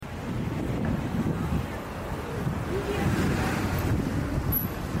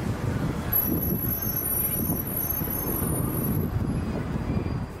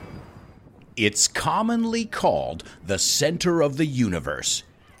It's commonly called the center of the universe,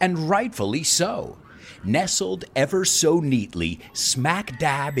 and rightfully so. Nestled ever so neatly smack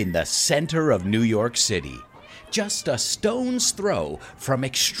dab in the center of New York City. Just a stone's throw from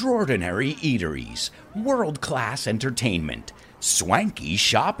extraordinary eateries, world-class entertainment, swanky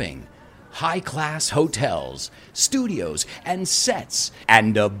shopping, high-class hotels, studios and sets,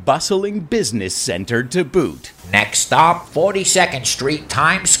 and a bustling business center to boot. Next stop, 42nd Street,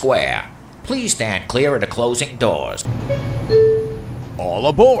 Times Square. Please stand clear of the closing doors. All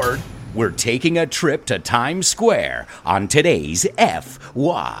aboard! We're taking a trip to Times Square on today's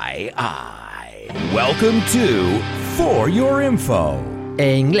FYI. Welcome to For Your Info.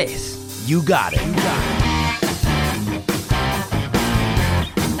 En inglés. You got it.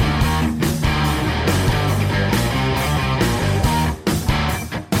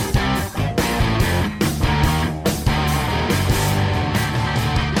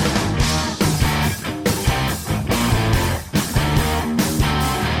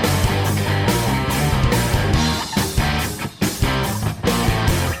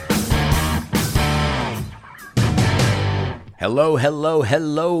 Hello, hello,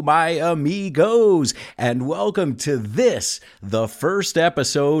 hello, my amigos, and welcome to this, the first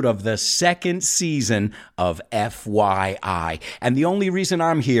episode of the second season of FYI. And the only reason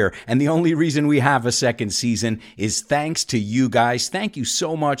I'm here, and the only reason we have a second season, is thanks to you guys. Thank you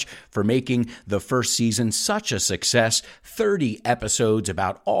so much for making the first season such a success. 30 episodes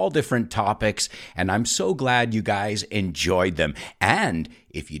about all different topics, and I'm so glad you guys enjoyed them. And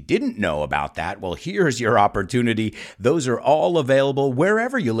if you didn't know about that, well, here's your opportunity. Those are all available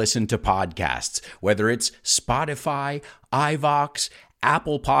wherever you listen to podcasts, whether it's Spotify, iVoox,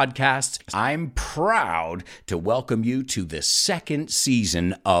 Apple Podcasts. I'm proud to welcome you to the second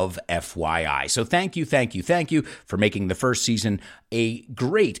season of FYI. So thank you for making the first season a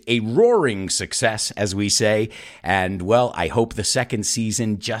roaring success, as we say. And, well, I hope the second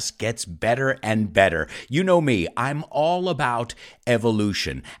season just gets better and better. You know me, I'm all about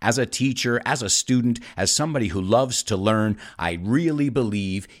evolution. As a teacher, as a student, as somebody who loves to learn, I really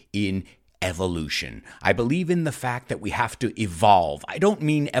believe in evolution. I believe in the fact that we have to evolve. I don't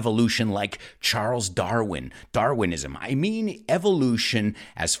mean evolution like Charles Darwin, Darwinism. I mean evolution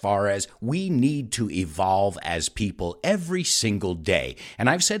as far as we need to evolve as people every single day.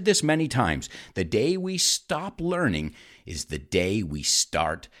 And I've said this many times, the day we stop learning is the day we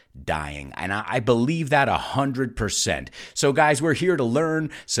start dying. And I believe that 100%. So guys, we're here to learn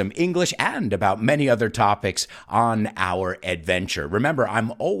some English and about many other topics on our adventure. Remember,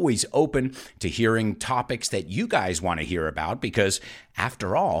 I'm always open to hearing topics that you guys want to hear about because,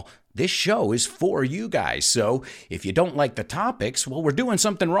 after all, this show is for you guys. So if you don't like the topics, well, we're doing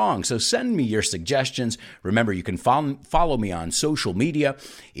something wrong. So send me your suggestions. Remember, you can follow me on social media.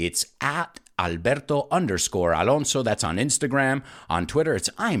 It's at Alberto_Alonso. That's on Instagram. On Twitter, it's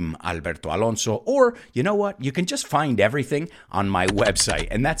I'm Alberto Alonso. Or, you know what? You can just find everything on my website,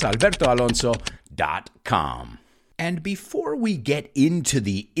 and that's albertoalonso.com. And before we get into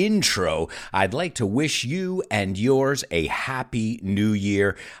the intro, I'd like to wish you and yours a happy new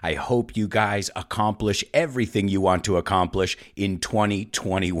year. I hope you guys accomplish everything you want to accomplish in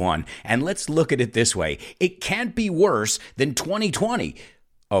 2021. And let's look at it this way. It can't be worse than 2020.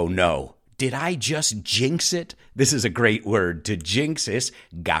 Oh no. Did I just jinx it? This is a great word. To jinx is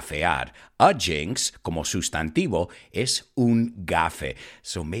gafear. A jinx, como sustantivo, es un gafe.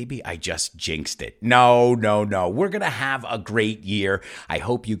 So maybe I just jinxed it. No. We're going to have a great year. I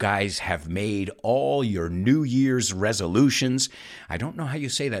hope you guys have made all your New Year's resolutions. I don't know how you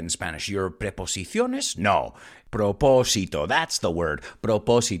say that in Spanish. Your preposiciones? No. Propósito, that's the word,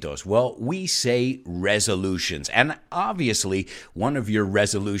 propósitos. Well, we say resolutions, and obviously one of your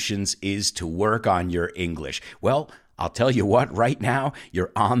resolutions is to work on your English. Well, I'll tell you what, right now,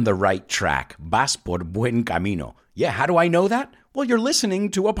 you're on the right track. Vas por buen camino. Yeah, how do I know that? Well, you're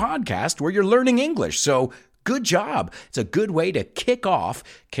listening to a podcast where you're learning English, so good job. It's a good way to kick off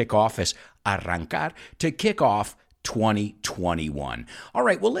es arrancar, to kick off 2021. All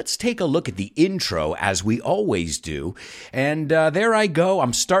right, well, let's take a look at the intro as we always do. And there I go.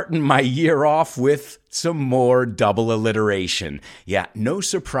 I'm starting my year off with some more double alliteration. Yeah, no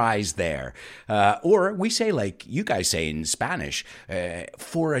surprise there. Or we say, like you guys say in Spanish,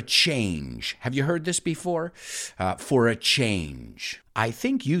 for a change. Have you heard this before? For a change. I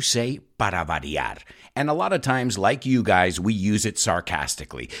think you say para variar. And a lot of times, like you guys, we use it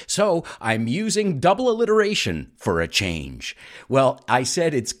sarcastically. So I'm using double alliteration for a change. Well, I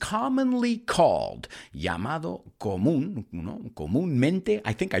said it's commonly called, llamado común, comúnmente.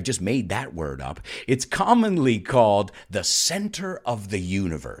 I think I just made that word up. It's It's commonly called the center of the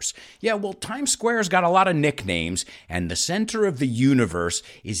universe. Yeah, well, Times Square's got a lot of nicknames, and the center of the universe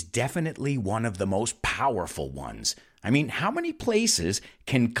is definitely one of the most powerful ones. I mean, how many places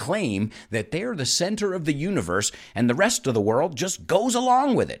can claim that they're the center of the universe and the rest of the world just goes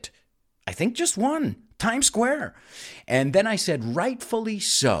along with it? I think just one, Times Square. And then I said, rightfully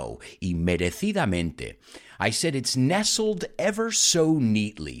so, y merecidamente. I said it's nestled ever so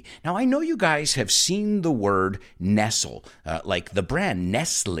neatly. Now, I know you guys have seen the word nestle, like the brand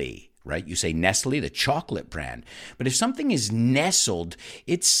Nestle. Right? You say Nestle, the chocolate brand. But if something is nestled,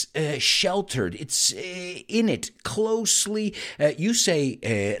 it's sheltered, it's in it closely. You say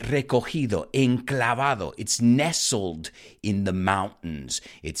recogido, enclavado. It's nestled in the mountains.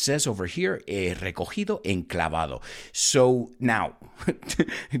 It says over here, recogido, enclavado. So now,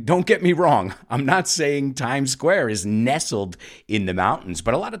 don't get me wrong. I'm not saying Times Square is nestled in the mountains,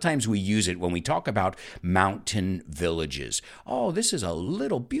 but a lot of times we use it when we talk about mountain villages. Oh, this is a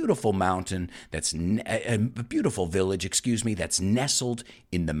little beautiful mountain that's a beautiful village, that's nestled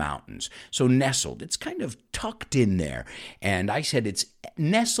in the mountains. So nestled, it's kind of tucked in there. And I said it's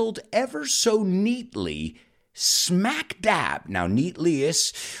nestled ever so neatly, smack dab. Now, neatly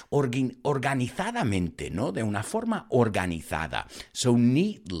es organizadamente, ¿no? De una forma organizada. So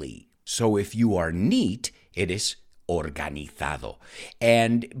neatly. So if you are neat, it is organizado.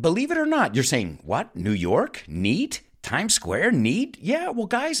 And believe it or not, you're saying, what? New York? Neat? Times Square, neat? Yeah, well,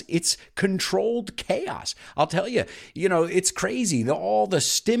 guys, it's controlled chaos. I'll tell you, it's crazy, all the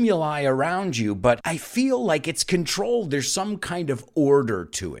stimuli around you, but I feel like it's controlled. There's some kind of order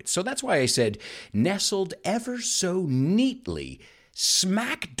to it. So that's why I said nestled ever so neatly,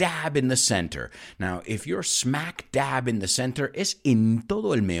 smack dab in the center. Now, if you're smack dab in the center, es en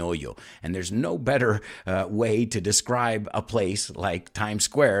todo el meollo. And there's no better way to describe a place like Times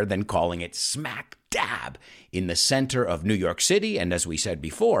Square than calling it smack dab in the center of New York City, and as we said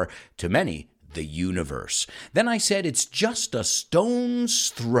before, to many, the universe. Then I said it's just a stone's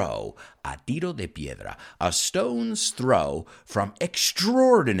throw, a tiro de piedra, a stone's throw from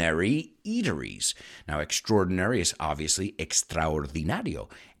extraordinary eateries. Now, extraordinary is obviously extraordinario,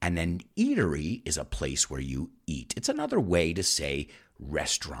 and an eatery is a place where you eat. It's another way to say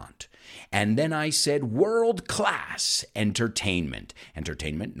restaurant. And then I said world-class entertainment.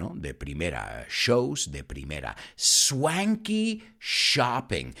 Entertainment, no, de primera. Shows de primera. Swanky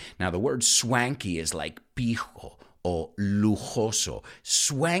shopping. Now, the word swanky is like pijo or lujoso.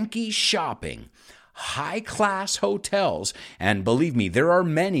 Swanky shopping. High-class hotels, and believe me, there are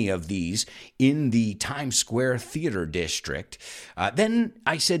many of these in the Times Square Theater District. Then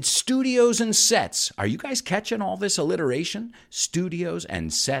I said studios and sets. Are you guys catching all this alliteration? Studios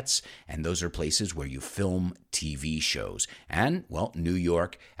and sets, and those are places where you film TV shows. And, well, New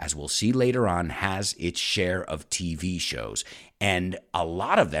York, as we'll see later on, has its share of TV shows, and a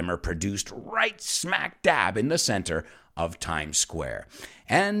lot of them are produced right smack dab in the center of Times Square.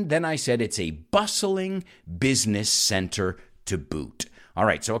 And then I said it's a bustling business center to boot. All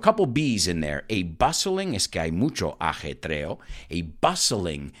right, so a couple B's in there. A bustling, es que hay mucho ajetreo. A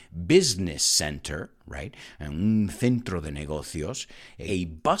bustling business center, right? Un centro de negocios. A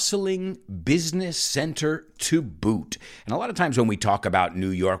bustling business center to boot. And a lot of times when we talk about New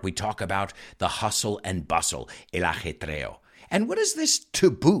York, we talk about the hustle and bustle, el ajetreo. And what is this to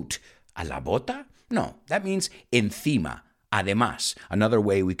boot? ¿A la bota? No, that means encima, además. Another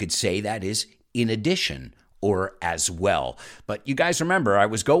way we could say that is in addition or as well. But you guys remember, I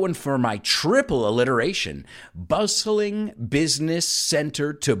was going for my triple alliteration. Bustling business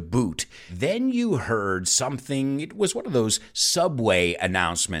center to boot. Then you heard something, it was one of those subway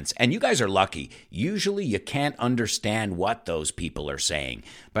announcements. And you guys are lucky. Usually you can't understand what those people are saying.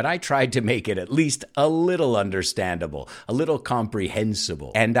 But I tried to make it at least a little understandable, a little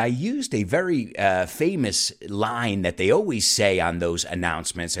comprehensible. And I used a very famous line that they always say on those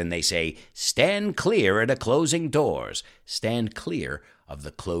announcements. And they say, stand clear at a closing doors. Stand clear of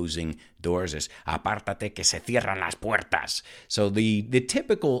the closing doors. Es apártate que se cierran las puertas. So the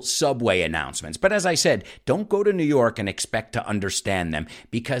typical subway announcements. But as I said, don't go to New York and expect to understand them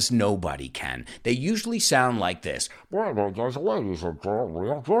because nobody can. They usually sound like this. Well, just ladies and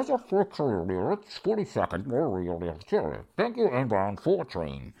gentlemen, there's a 42nd. Thank you, inbound 4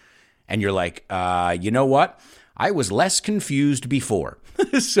 train. And you're like, you know what? I was less confused before.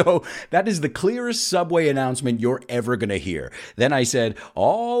 So that is the clearest subway announcement you're ever going to hear. Then I said,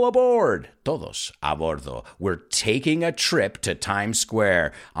 all aboard, todos a bordo. We're taking a trip to Times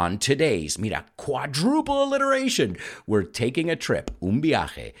Square on today's, mira, quadruple alliteration. We're taking a trip, un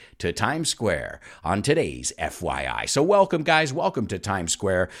viaje, to Times Square on today's FYI. So welcome, guys. Welcome to Times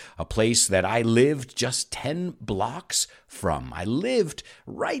Square, a place that I lived just 10 blocks from. I lived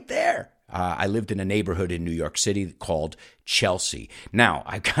right there. I lived in a neighborhood in New York City called Chelsea. Now,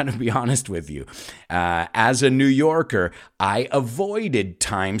 I've got to be honest with you. As a New Yorker, I avoided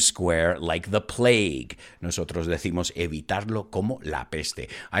Times Square like the plague. Nosotros decimos evitarlo como la peste.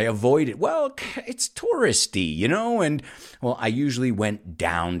 I avoided, well, it's touristy, you know, and, well, I usually went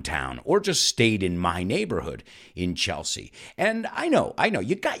downtown or just stayed in my neighborhood in Chelsea. And I know,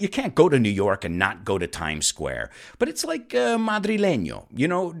 you can't go to New York and not go to Times Square, but it's like madrileño, you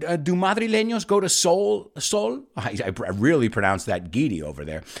know, do madrileños go to Sol? I really pronounced that giddy over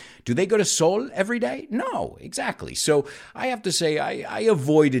there. Do they go to Sol every day? No, exactly. So I have to say I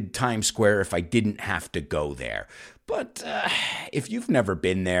avoided Times Square if I didn't have to go there. But if you've never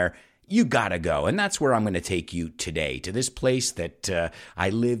been there, you gotta go. And that's where I'm going to take you today, to this place that I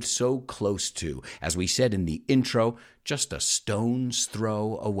lived so close to. As we said in the intro, just a stone's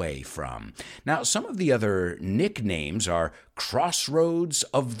throw away from. Now, some of the other nicknames are Crossroads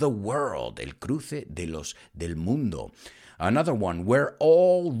of the World, El Cruce del Mundo. Another one, Where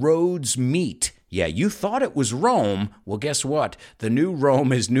All Roads Meet. Yeah, you thought it was Rome. Well, guess what? The new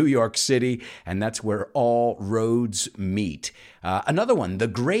Rome is New York City, and that's where all roads meet. Another one, the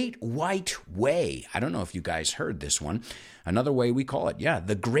Great White Way. I don't know if you guys heard this one. Another way we call it,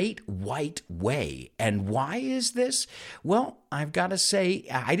 the Great White Way. And why is this? Well, I've got to say,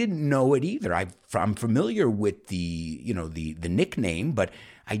 I didn't know it either. I'm familiar with the nickname, but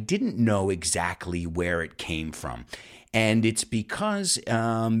I didn't know exactly where it came from. And it's because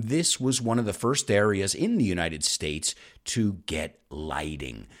this was one of the first areas in the United States to get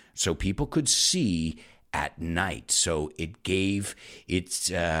lighting, so people could see at night. So it gave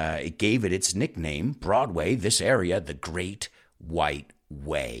it its nickname, Broadway. This area, the Great White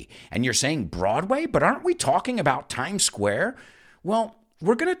Way. And you're saying Broadway, but aren't we talking about Times Square? Well,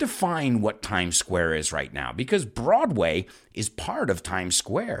 we're going to define what Times Square is right now, because Broadway is part of Times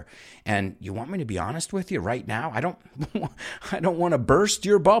Square. And you want me to be honest with you right now? I don't want to burst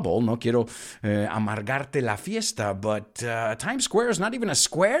your bubble. No quiero amargarte la fiesta, but Times Square is not even a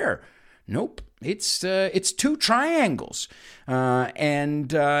square. Nope. It's two triangles. And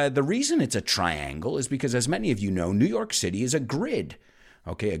the reason it's a triangle is because, as many of you know, New York City is a grid.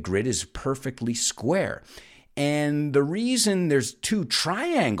 Okay, a grid is perfectly square. And the reason there's two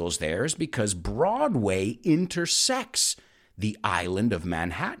triangles there is because Broadway intersects the island of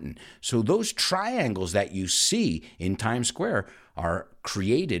Manhattan. So those triangles that you see in Times Square are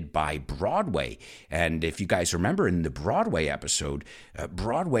created by Broadway. And if you guys remember in the Broadway episode,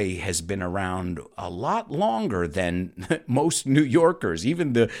 Broadway has been around a lot longer than most New Yorkers,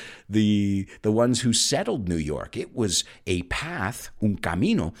 even the ones who settled New York. It was a path, un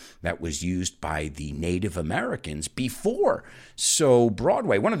camino, that was used by the Native Americans before. So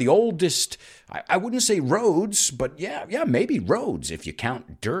Broadway, one of the oldest, I wouldn't say roads, but yeah, maybe roads if you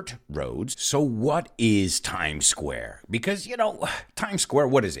count dirt roads. So what is Times Square? Because, Times Square,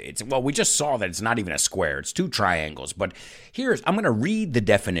 what is it? Well, we just saw that it's not even a square. It's two triangles. But I'm going to read the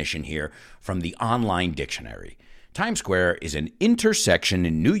definition here from the online dictionary. Times Square is an intersection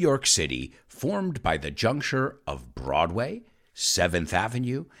in New York City formed by the juncture of Broadway, 7th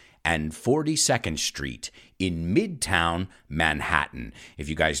Avenue, and 42nd Street in Midtown Manhattan. If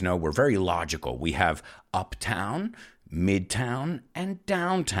you guys know, we're very logical. We have Uptown, Midtown, and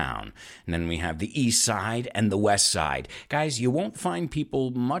Downtown. And then we have the East Side and the West Side. Guys, you won't find people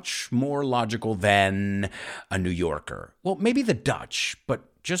much more logical than a New Yorker. Well, maybe the Dutch,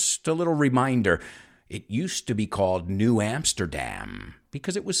 but just a little reminder, it used to be called New Amsterdam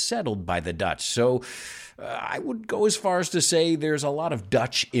because it was settled by the Dutch. So I would go as far as to say there's a lot of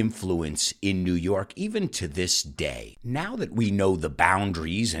Dutch influence in New York, even to this day. Now that we know the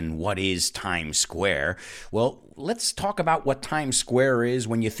boundaries and what is Times Square, well, let's talk about what Times Square is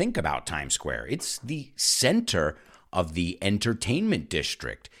when you think about Times Square. It's the center of the entertainment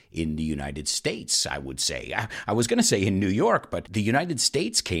district in the United States, I would say. I was going to say in New York, but the United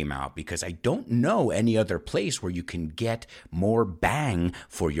States came out because I don't know any other place where you can get more bang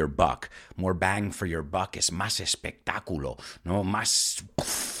for your buck. More bang for your buck is más espectáculo, no más,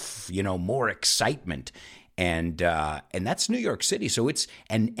 more excitement. and that's New York City. So it's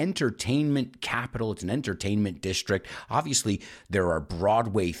an entertainment capital. It's an entertainment district. Obviously, there are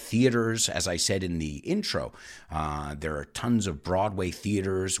Broadway theaters, as I said in the intro. There are tons of Broadway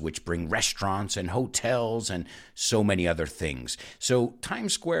theaters, which bring restaurants and hotels and so many other things. So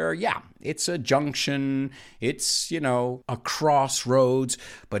Times Square, yeah, it's a junction. It's, a crossroads.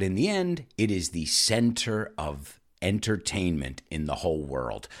 But in the end, it is the center of entertainment in the whole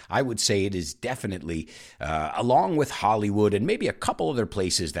world. I would say it is definitely, along with Hollywood and maybe a couple other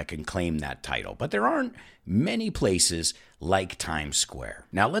places that can claim that title, but there aren't many places like Times Square.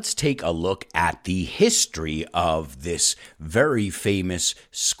 Now let's take a look at the history of this very famous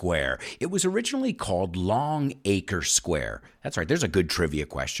square. It was originally called Long Acre Square. That's right, there's a good trivia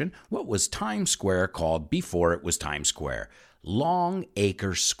question. What was Times Square called before it was Times Square? Long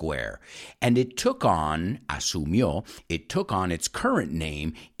Acre Square. And it took on its current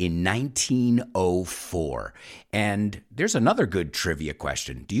name in 1904. And there's another good trivia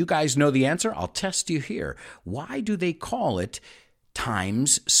question. Do you guys know the answer? I'll test you here. Why do they call it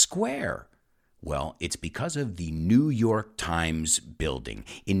Times Square? Well, it's because of the New York Times building.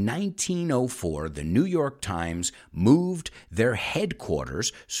 In 1904, the New York Times moved their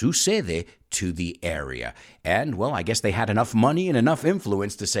headquarters, su sede, to the area. And, well, I guess they had enough money and enough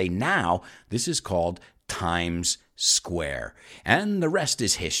influence to say now this is called Times Square. And the rest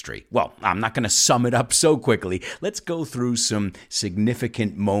is history. Well, I'm not going to sum it up so quickly. Let's go through some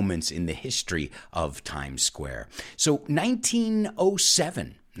significant moments in the history of Times Square. So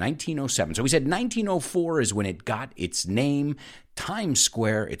 1907. So we said 1904 is when it got its name, Times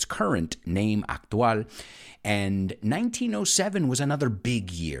Square, its current name, actual. And 1907 was another big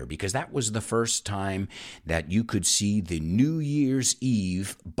year because that was the first time that you could see the New Year's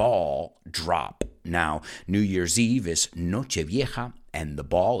Eve ball drop. Now, New Year's Eve is Nochevieja, and the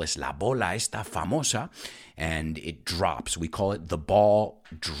ball is la bola esta famosa, and it drops. We call it the ball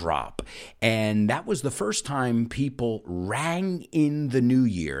drop. And that was the first time people rang in the new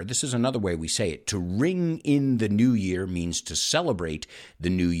year. This is another way we say it. To ring in the new year means to celebrate the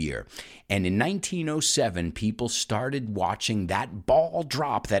new year. And in 1907, people started watching that ball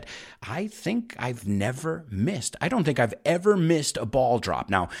drop that I think I've never missed. I don't think I've ever missed a ball drop.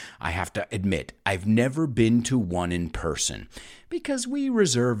 Now, I have to admit, I've never been to one in person because we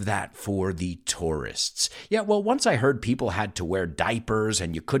reserve that for the tourists. Yeah, well, once I heard people had to wear diapers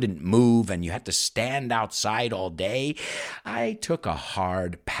and you couldn't move and you had to stand outside all day, I took a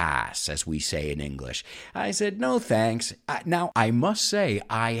hard pass, as we say in English. I said, no thanks. Now, I must say,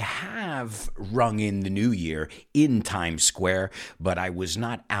 I have rung in the new year in Times Square, but I was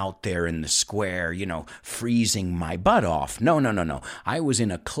not out there in the square, freezing my butt off. No. I was in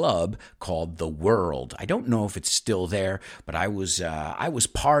a club called The World. I don't know if it's still there, but I was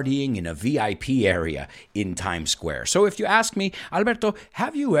partying in a VIP area in Times Square. So if you ask me, Alberto,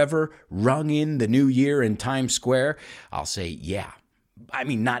 have you ever rung in the new year in Times Square? I'll say, yeah. I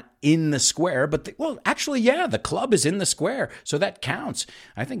mean, not in the square, but the club is in the square, so that counts.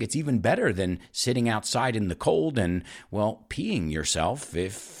 I think it's even better than sitting outside in the cold and, peeing yourself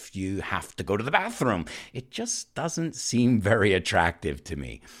if you have to go to the bathroom. It just doesn't seem very attractive to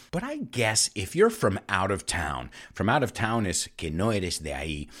me. But I guess if you're from out of town is que no eres de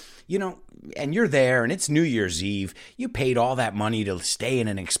ahí, and you're there and it's New Year's Eve, you paid all that money to stay in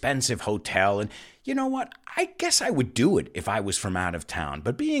an expensive hotel, and you know what? I guess I would do it if I was from out of town.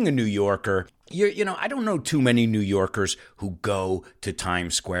 But being a New Yorker, I don't know too many New Yorkers who go to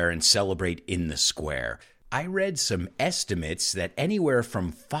Times Square and celebrate in the square. I read some estimates that anywhere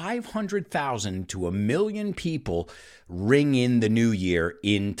from 500,000 to 1 million people ring in the new year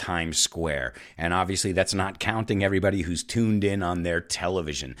in Times Square. And obviously that's not counting everybody who's tuned in on their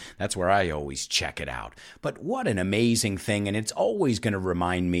television. That's where I always check it out. But what an amazing thing. And it's always going to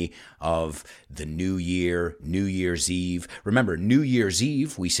remind me of the new year, New Year's Eve. Remember, New Year's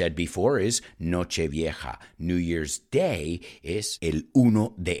Eve, we said before, is Nochevieja. New Year's Day is el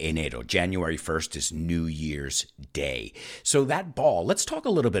 1 de enero. January 1st is New Year's Day. So that ball, let's talk a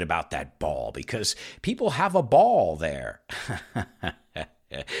little bit about that ball because people have a ball there.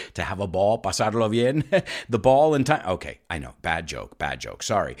 To have a ball, pasarlo bien, the ball in time. Okay, I know, bad joke,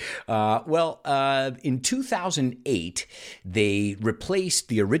 sorry. In 2008, they replaced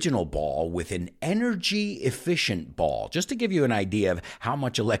the original ball with an energy-efficient ball. Just to give you an idea of how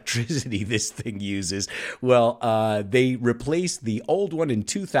much electricity this thing uses, they replaced the old one in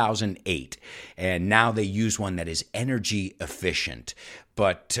 2008, and now they use one that is energy-efficient.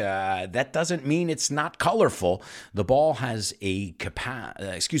 but that doesn't mean it's not colorful. The ball has the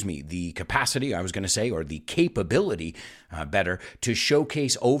capacity, I was going to say, or the capability, better, to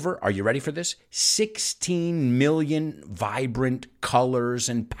showcase over, are you ready for this? 16 million vibrant colors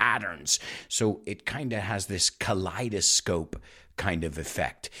and patterns. So it kind of has this kaleidoscope kind of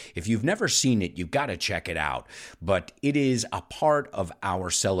effect. If you've never seen it, you've got to check it out. But it is a part of our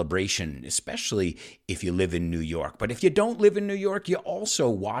celebration, especially if you live in New York. But if you don't live in New York, you also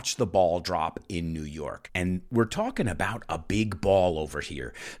watch the ball drop in New York. And we're talking about a big ball over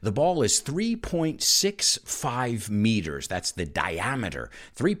here. The ball is 3.65 meters. That's the diameter,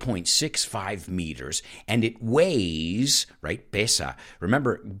 3.65 meters. And it weighs, right, pesa.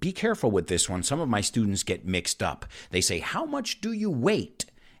 Remember, be careful with this one. Some of my students get mixed up. They say, how much do you weight?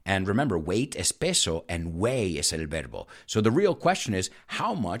 And remember, weight es peso and weigh es el verbo. So the real question is,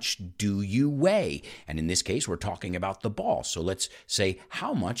 how much do you weigh? And in this case, we're talking about the ball. So let's say,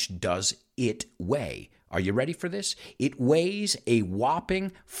 how much does it weigh? Are you ready for this? It weighs a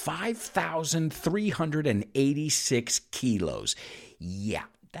whopping 5,386 kilos. Yeah,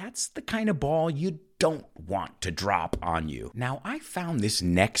 that's the kind of ball you don't want to drop on you. Now, I found this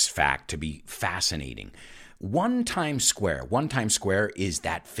next fact to be fascinating. One Times Square is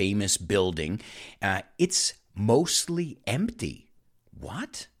that famous building. It's mostly empty.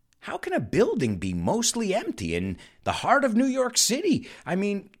 What? How can a building be mostly empty in the heart of New York City? I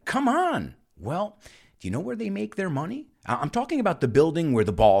mean, come on. Well, do you know where they make their money? I'm talking about the building where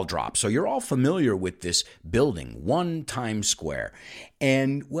the ball drops. So you're all familiar with this building, One Times Square.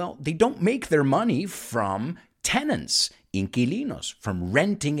 And, well, they don't make their money from tenants, inquilinos, from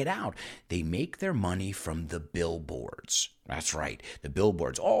renting it out. They make their money from the billboards. That's right, the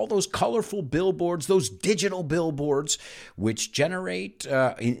billboards. All those colorful billboards, those digital billboards, which generate,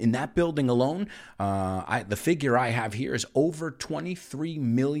 in that building alone, the figure I have here is over $23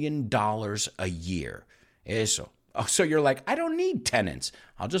 million a year. Eso. Oh, so you're like, I don't need tenants.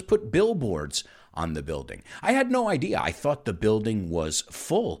 I'll just put billboards on the building. I had no idea. I thought the building was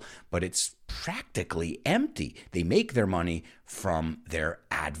full, but it's practically empty. They make their money from their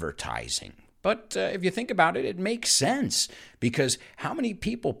advertising. But if you think about it, it makes sense, because how many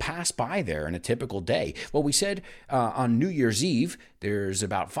people pass by there in a typical day? Well, we said on New Year's Eve, there's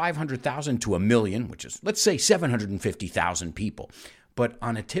about 500,000 to a million, which is, let's say, 750,000 people. But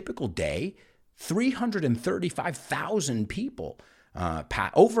on a typical day, 335,000 people,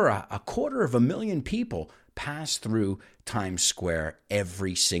 over a quarter of a million people pass through Times Square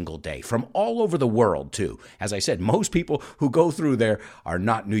every single day from all over the world, too. As I said, most people who go through there are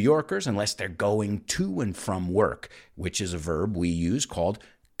not New Yorkers unless they're going to and from work, which is a verb we use called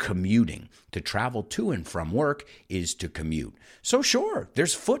commuting. To travel to and from work is to commute. So sure,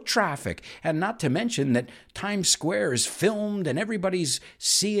 there's foot traffic, and not to mention that Times Square is filmed and everybody's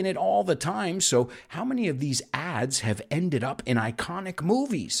seeing it all the time. So how many of these ads have ended up in iconic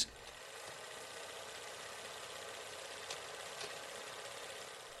movies?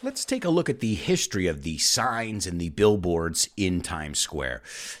 Let's take a look at the history of the signs and the billboards in Times Square.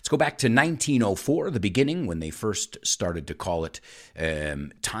 Let's go back to 1904, the beginning, when they first started to call it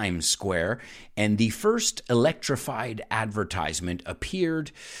Times Square. And the first electrified advertisement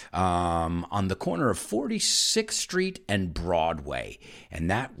appeared on the corner of 46th Street and Broadway. And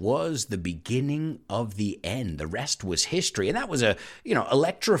that was the beginning of the end. The rest was history. And that was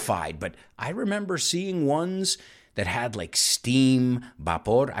electrified. But I remember seeing ones that had like steam,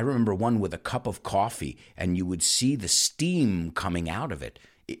 vapor. I remember one with a cup of coffee, and you would see the steam coming out of it.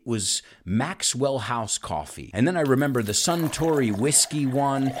 It was Maxwell House coffee. And then I remember the Suntory whiskey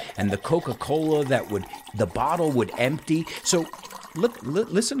one, and the Coca-Cola the bottle would empty. So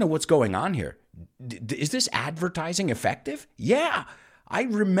listen to what's going on here. Is this advertising effective? Yeah, I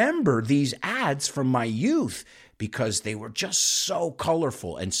remember these ads from my youth because they were just so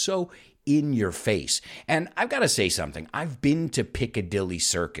colorful and so in your face. And I've got to say something. I've been to Piccadilly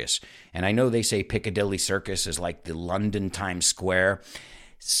Circus, and I know they say Piccadilly Circus is like the London Times Square.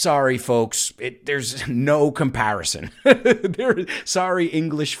 Sorry, folks, there's no comparison. Sorry,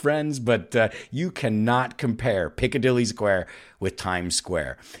 English friends, but you cannot compare Piccadilly Square with Times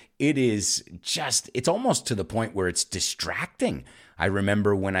Square. It's almost to the point where it's distracting. I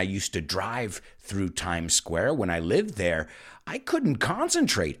remember when I used to drive through Times Square, when I lived there, I couldn't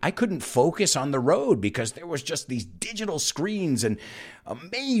concentrate. I couldn't focus on the road because there was just these digital screens and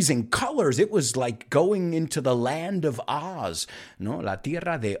amazing colors. It was like going into the land of Oz, La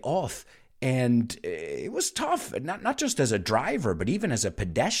Tierra de Oz. And it was tough, not just as a driver, but even as a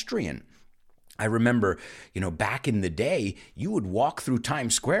pedestrian. I remember, back in the day, you would walk through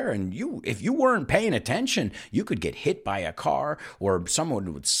Times Square and if you weren't paying attention, you could get hit by a car or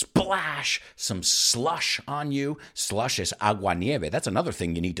someone would splash some slush on you. Slush is agua nieve. That's another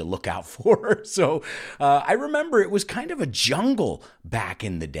thing you need to look out for. So I remember it was kind of a jungle back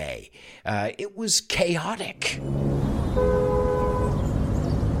in the day. It was chaotic.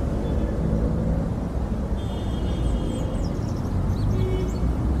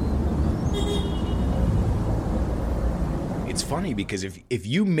 It's funny because if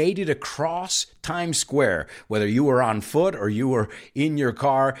you made it across Times Square, whether you were on foot or you were in your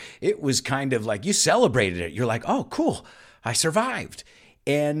car, it was kind of like you celebrated it. You're like, oh, cool, I survived.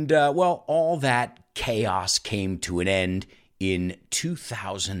 And all that chaos came to an end in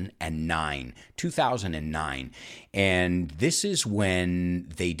 2009. And this is when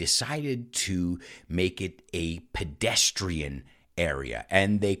they decided to make it a pedestrian area,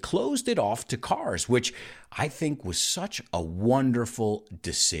 and they closed it off to cars, which I think was such a wonderful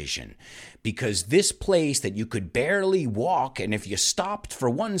decision, because this place that you could barely walk, and if you stopped for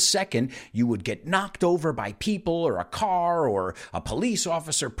 1 second, you would get knocked over by people or a car or a police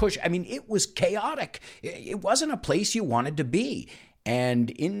officer push. I mean, it was chaotic. It wasn't a place you wanted to be. And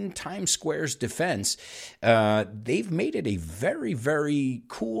in Times Square's defense, they've made it a very, very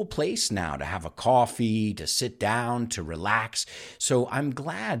cool place now to have a coffee, to sit down, to relax. So I'm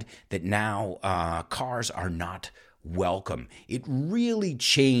glad that now cars are not welcome. It really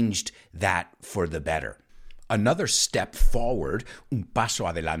changed that for the better. Another step forward, un paso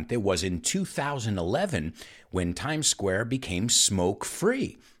adelante, was in 2011 when Times Square became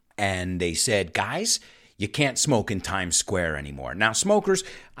smoke-free. And they said, guys, you can't smoke in Times Square anymore. Now, smokers,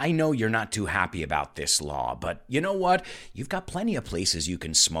 I know you're not too happy about this law, but you know what? You've got plenty of places you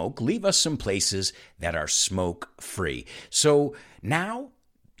can smoke. Leave us some places that are smoke-free. So now,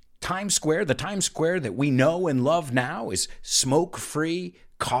 Times Square, the Times Square that we know and love now, is smoke-free,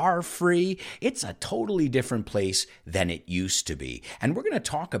 car-free. It's a totally different place than it used to be. And we're going to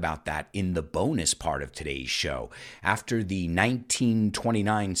talk about that in the bonus part of today's show. After the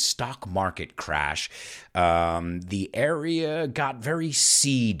 1929 stock market crash, the area got very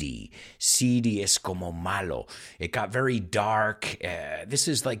seedy. Seedy es como malo. It got very dark. This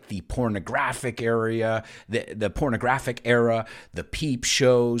is like the pornographic area, the pornographic era, the peep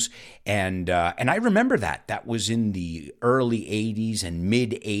shows. And I remember that. That was in the early 80s and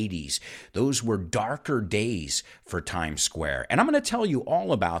mid-80s. Those were darker days for Times Square. And I'm going to tell you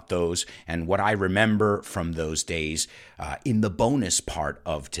all about those and what I remember from those days in the bonus part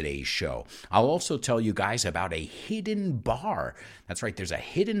of today's show. I'll also tell you guys about a hidden bar. That's right, there's a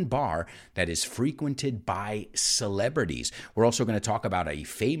hidden bar that is frequented by celebrities. We're also going to talk about a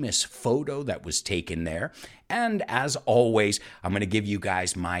famous photo that was taken there. And as always, I'm going to give you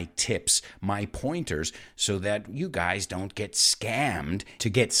guys my tips, my pointers, so that you guys don't get scammed. To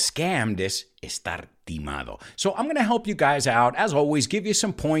get scammed is estar timado. So I'm going to help you guys out, as always, give you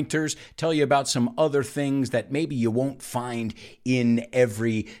some pointers, tell you about some other things that maybe you won't find in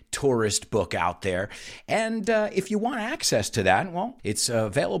every tourist book out there. And if you want access to that, well, it's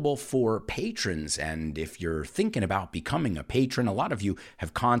available for patrons. And if you're thinking about becoming a patron, a lot of you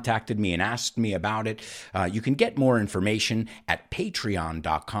have contacted me and asked me about it. You can get more information at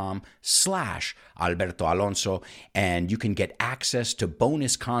patreon.com/Alberto Alonso, and you can get access to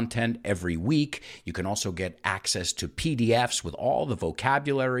bonus content every week. You can also get access to PDFs with all the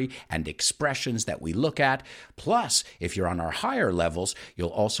vocabulary and expressions that we look at. Plus, if you're on our higher levels, you'll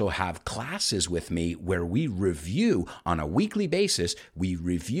also have classes with me where we review on a weekly basis. We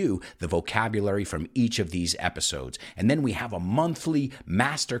review the vocabulary from each of these episodes. And then we have a monthly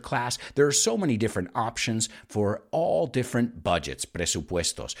masterclass. There are so many different options for all different budgets,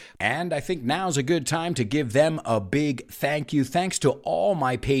 presupuestos. And I think now's a good time to give them a big thank you. Thanks to all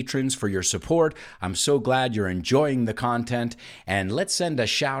my patrons for your support. I'm so glad you're enjoying the content. And let's send a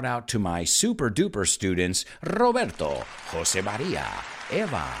shout out to my super duper students, Roberto, Jose Maria,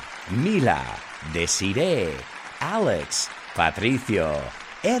 Eva, Mila, Desiree, Alex, Patricio,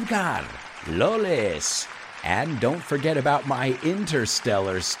 Edgar, Loles. And don't forget about my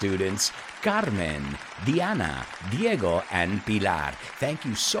interstellar students, Carmen, Diana, Diego, and Pilar. Thank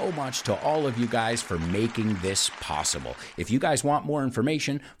you so much to all of you guys for making this possible. If you guys want more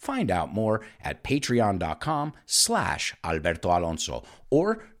information, find out more at patreon.com/Alberto Alonso,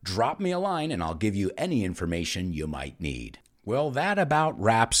 or drop me a line and I'll give you any information you might need. Well, that about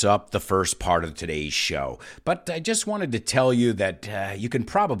wraps up the first part of today's show. But I just wanted to tell you that you can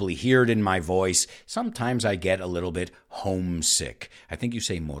probably hear it in my voice. Sometimes I get a little bit homesick. I think you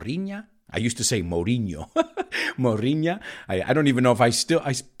say morriña. I used to say Mourinho. Mourinho. I don't even know if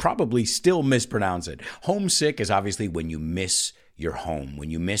I probably still mispronounce it. Homesick is obviously when you miss your home,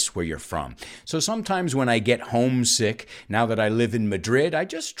 when you miss where you're from. So sometimes when I get homesick, now that I live in Madrid, I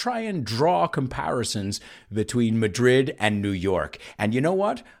just try and draw comparisons between Madrid and New York. And you know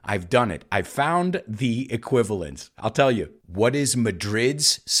what? I've done it. I've found the equivalents. I'll tell you. What is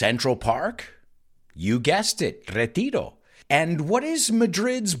Madrid's Central Park? You guessed it, Retiro. And what is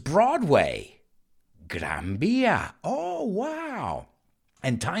Madrid's Broadway? Gran Via. Oh, wow.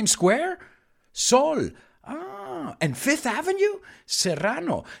 And Times Square? Sol. And Fifth Avenue?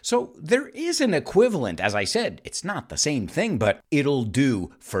 Serrano. So there is an equivalent. As I said, it's not the same thing, but it'll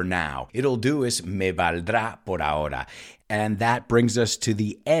do for now. It'll do is me valdrá por ahora. And that brings us to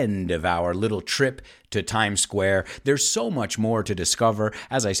the end of our little trip to Times Square. There's so much more to discover.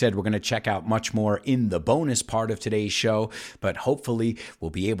 As I said, we're going to check out much more in the bonus part of today's show, but hopefully we'll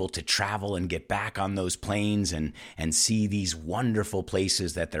be able to travel and get back on those planes and see these wonderful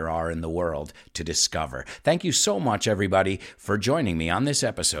places that there are in the world to discover. Thank you so much, everybody, for joining me on this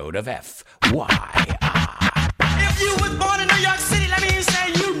episode of FYI. If you was born in New York City, let me